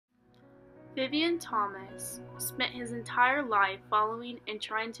Vivien Thomas spent his entire life following and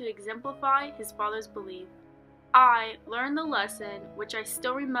trying to exemplify his father's belief. I learned the lesson, which I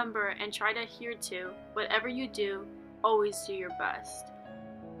still remember and try to adhere to. Whatever you do, always do your best.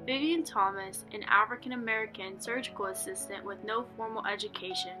 Vivien Thomas, an African-American surgical assistant with no formal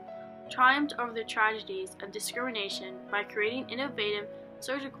education, triumphed over the tragedies of discrimination by creating innovative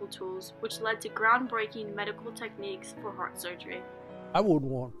surgical tools which led to groundbreaking medical techniques for heart surgery. I would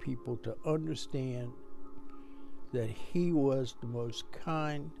want people to understand that he was the most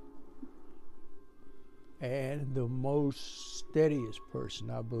kind and the most steadiest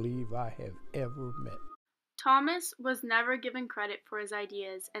person I believe I have ever met. Thomas was never given credit for his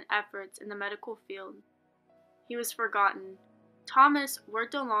ideas and efforts in the medical field. He was forgotten. Thomas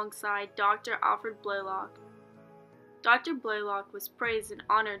worked alongside Dr. Alfred Blaylock. Dr. Blaylock was praised and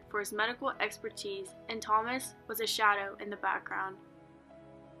honored for his medical expertise, and Thomas was a shadow in the background.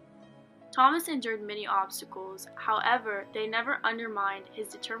 Thomas endured many obstacles, however, they never undermined his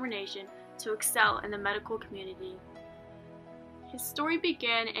determination to excel in the medical community. His story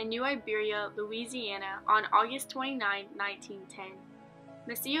began in New Iberia, Louisiana on August 29, 1910.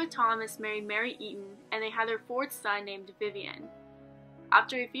 Monsieur Thomas married Mary Eaton, and they had their fourth son named Vivien.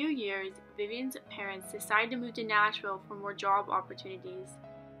 After a few years, Vivien's parents decided to move to Nashville for more job opportunities.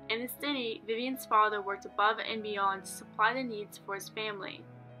 In the city, Vivien's father worked above and beyond to supply the needs for his family.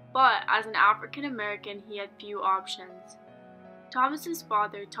 But as an African American, he had few options. Thomas's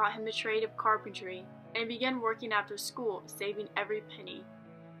father taught him the trade of carpentry and began working after school, saving every penny.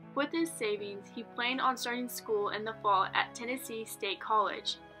 With his savings, he planned on starting school in the fall at Tennessee State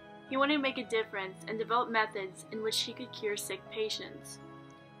College. He wanted to make a difference and develop methods in which he could cure sick patients.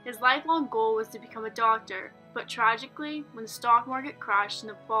 His lifelong goal was to become a doctor, but tragically, when the stock market crashed in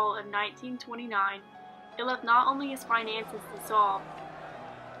the fall of 1929, it left not only his finances dissolved,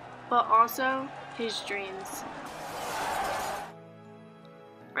 but also his dreams.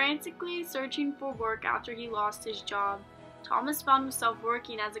 Frantically searching for work after he lost his job, Thomas found himself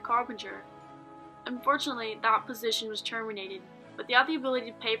working as a carpenter. Unfortunately, that position was terminated. Without the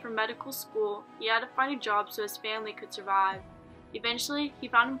ability to pay for medical school, he had to find a job so his family could survive. Eventually, he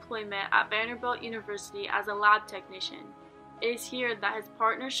found employment at Vanderbilt University as a lab technician. It is here that his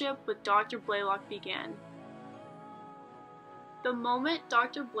partnership with Dr. Blaylock began. The moment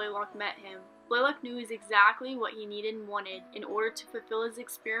Dr. Blaylock met him, Blaylock knew exactly what he needed and wanted in order to fulfill his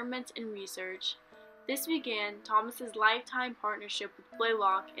experiments and research. This began Thomas's lifetime partnership with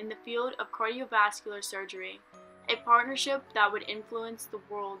Blaylock in the field of cardiovascular surgery, a partnership that would influence the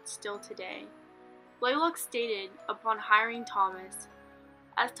world still today. Blaylock stated upon hiring Thomas,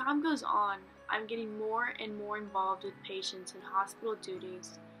 "As time goes on, I'm getting more and more involved with patients and hospital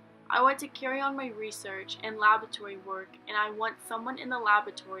duties. I want to carry on my research and laboratory work, and I want someone in the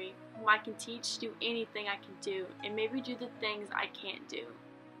laboratory whom I can teach to do anything I can do and maybe do the things I can't do."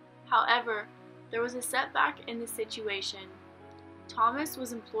 However, there was a setback in the situation. Thomas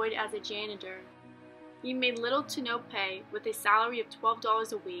was employed as a janitor. He made little to no pay, with a salary of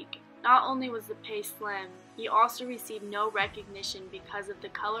 $12 a week. Not only was the pay slim, he also received no recognition because of the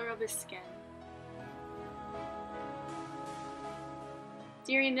color of his skin.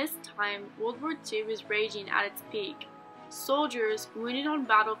 During this time, World War II was raging at its peak. Soldiers wounded on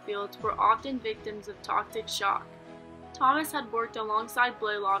battlefields were often victims of toxic shock. Thomas had worked alongside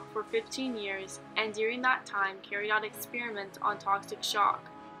Blaylock for 15 years, and during that time carried out experiments on toxic shock.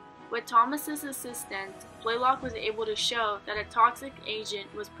 With Thomas's assistance, Blaylock was able to show that a toxic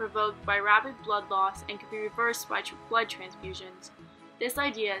agent was provoked by rapid blood loss and could be reversed by blood transfusions. This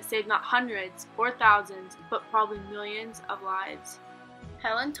idea saved not hundreds or thousands, but probably millions of lives.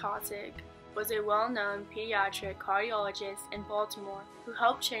 Helen Taussig was a well-known pediatric cardiologist in Baltimore who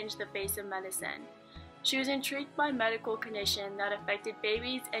helped change the face of medicine. She was intrigued by a medical condition that affected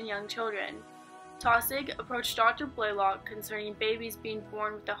babies and young children. Taussig approached Dr. Blaylock concerning babies being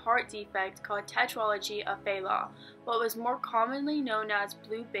born with a heart defect called tetralogy of Fallot, what was more commonly known as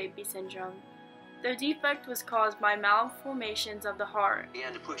blue baby syndrome. The defect was caused by malformations of the heart. You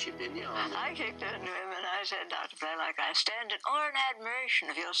had to push him, didn't you? I kicked into him and I said, "Dr. Blaylock, I stand in awe and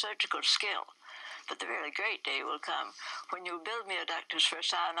admiration of your surgical skill. But the really great day will come when you build me a ductus for a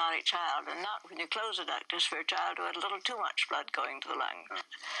cyanotic child, and not when you close a ductus for a child who had a little too much blood going to the lung."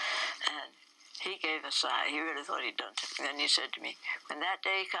 And he gave a sigh. He really thought he'd done something. Then he said to me, "When that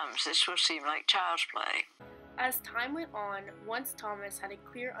day comes, this will seem like child's play." As time went on, once Thomas had a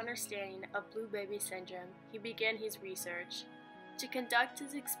clear understanding of blue baby syndrome, he began his research. To conduct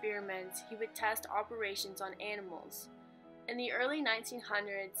his experiments, he would test operations on animals. In the early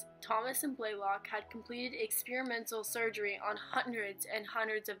 1900s, Thomas and Blaylock had completed experimental surgery on hundreds and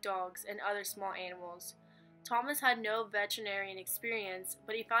hundreds of dogs and other small animals. Thomas had no veterinarian experience,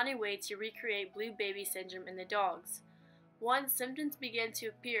 but he found a way to recreate blue baby syndrome in the dogs. Once symptoms began to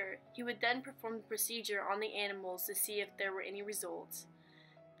appear, he would then perform the procedure on the animals to see if there were any results.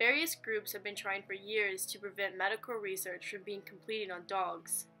 Various groups have been trying for years to prevent medical research from being completed on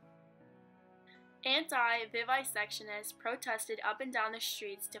dogs. Anti-vivisectionists protested up and down the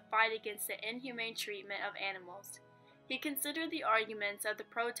streets to fight against the inhumane treatment of animals. He considered the arguments of the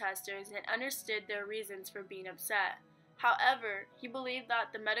protesters and understood their reasons for being upset. However, he believed that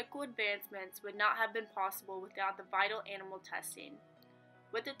the medical advancements would not have been possible without the vital animal testing.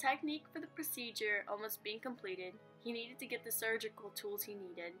 With the technique for the procedure almost being completed, he needed to get the surgical tools he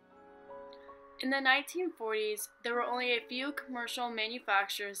needed. In the 1940s, there were only a few commercial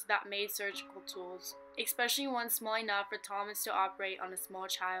manufacturers that made surgical tools, especially one small enough for Thomas to operate on a small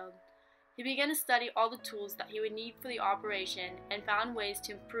child. He began to study all the tools that he would need for the operation and found ways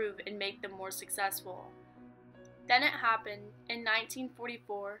to improve and make them more successful. Then it happened. In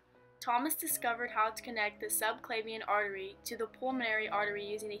 1944, Thomas discovered how to connect the subclavian artery to the pulmonary artery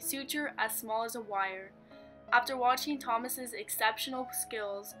using a suture as small as a wire. After watching Thomas's exceptional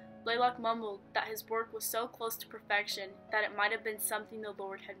skills, Blaylock mumbled that his work was so close to perfection that it might have been something the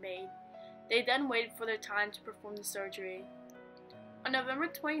Lord had made. They then waited for their time to perform the surgery. On November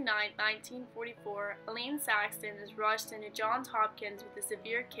 29, 1944, Elaine Saxton was rushed into Johns Hopkins with a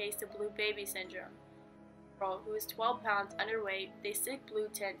severe case of blue baby syndrome. A girl who was 12 pounds underweight with a sick blue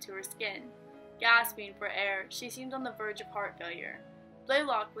tint to her skin. Gasping for air, she seemed on the verge of heart failure.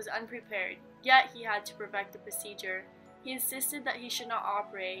 Blaylock was unprepared, yet he had to perfect the procedure. He insisted that he should not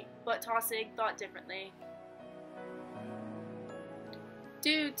operate, but Taussig thought differently.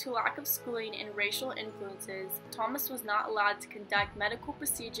 Due to lack of schooling and racial influences, Thomas was not allowed to conduct medical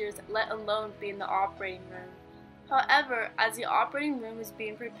procedures, let alone be in the operating room. However, as the operating room was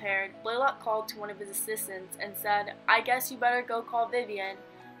being prepared, Blaylock called to one of his assistants and said, "I guess you better go call Vivien."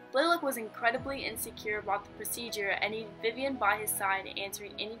 Blaylock was incredibly insecure about the procedure and needed Vivien by his side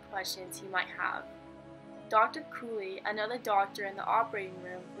answering any questions he might have. Dr. Cooley, another doctor in the operating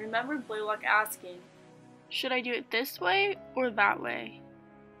room, remembered Blaylock asking, "Should I do it this way or that way?"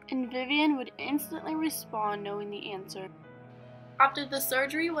 And Vivien would instantly respond knowing the answer. After the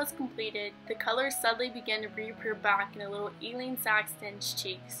surgery was completed, the color suddenly began to reappear back in a little Elaine Saxton's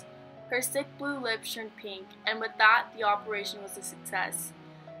cheeks. Her sick blue lips turned pink, and with that, the operation was a success.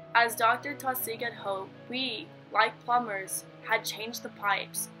 As Dr. Taussig had hoped, we, like plumbers, had changed the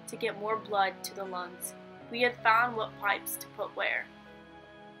pipes to get more blood to the lungs. We had found what pipes to put where.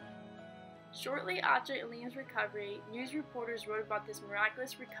 Shortly after Elaine's recovery, news reporters wrote about this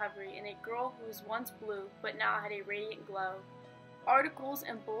miraculous recovery in a girl who was once blue but now had a radiant glow. Articles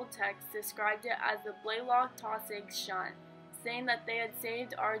in bold text described it as the Blaylock-Taussig shunt, saying that they had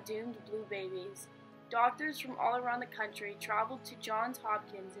saved our doomed blue babies. Doctors from all around the country traveled to Johns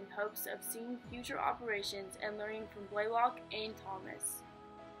Hopkins in hopes of seeing future operations and learning from Blaylock and Thomas.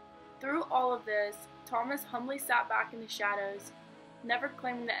 Through all of this, Thomas humbly sat back in the shadows, never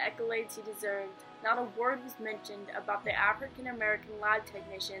claiming the accolades he deserved. Not a word was mentioned about the African-American lab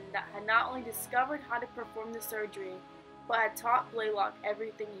technician that had not only discovered how to perform the surgery, but had taught Blaylock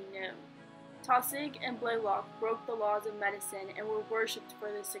everything he knew. Taussig and Blaylock broke the laws of medicine and were worshipped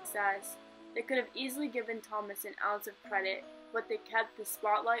for their success. They could have easily given Thomas an ounce of credit, but they kept the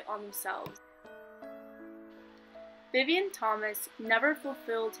spotlight on themselves. Vivien Thomas never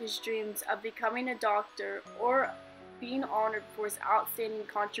fulfilled his dreams of becoming a doctor or being honored for his outstanding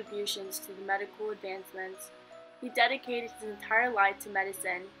contributions to the medical advancements. He dedicated his entire life to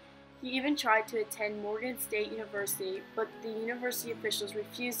medicine. He even tried to attend Morgan State University, but the university officials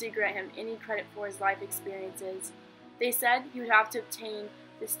refused to grant him any credit for his life experiences. They said he would have to obtain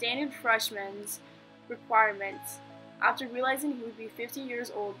the standard freshman's requirements. After realizing he would be 50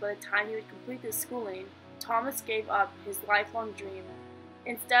 years old by the time he would complete his schooling, Thomas gave up his lifelong dream.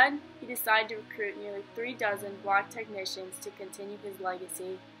 Instead, he decided to recruit nearly 36 black technicians to continue his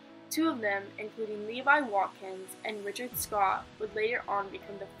legacy. Two of them, including Levi Watkins and Richard Scott, would later on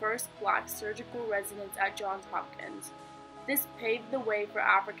become the first black surgical residents at Johns Hopkins. This paved the way for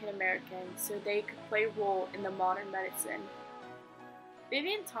African Americans so they could play a role in the modern medicine.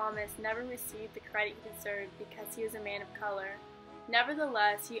 Vivien Thomas never received the credit he deserved because he was a man of color.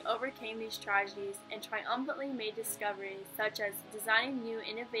 Nevertheless, he overcame these tragedies and triumphantly made discoveries such as designing new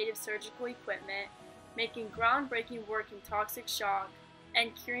innovative surgical equipment, making groundbreaking work in toxic shock,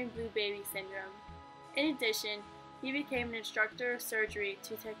 and curing blue baby syndrome. In addition, he became an instructor of surgery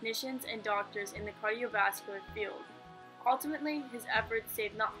to technicians and doctors in the cardiovascular field. Ultimately, his efforts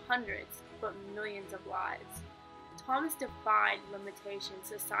saved not hundreds, but millions of lives. Thomas defied limitations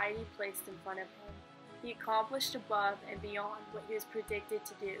society placed in front of him. He accomplished above and beyond what he was predicted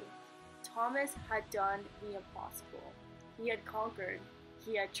to do. Thomas had done the impossible. He had conquered.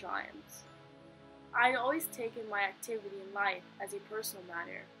 He had triumphed. I had always taken my activity in life as a personal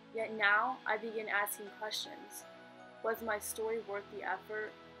matter, yet now I begin asking questions. Was my story worth the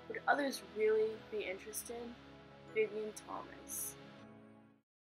effort? Would others really be interested? Vivien Thomas.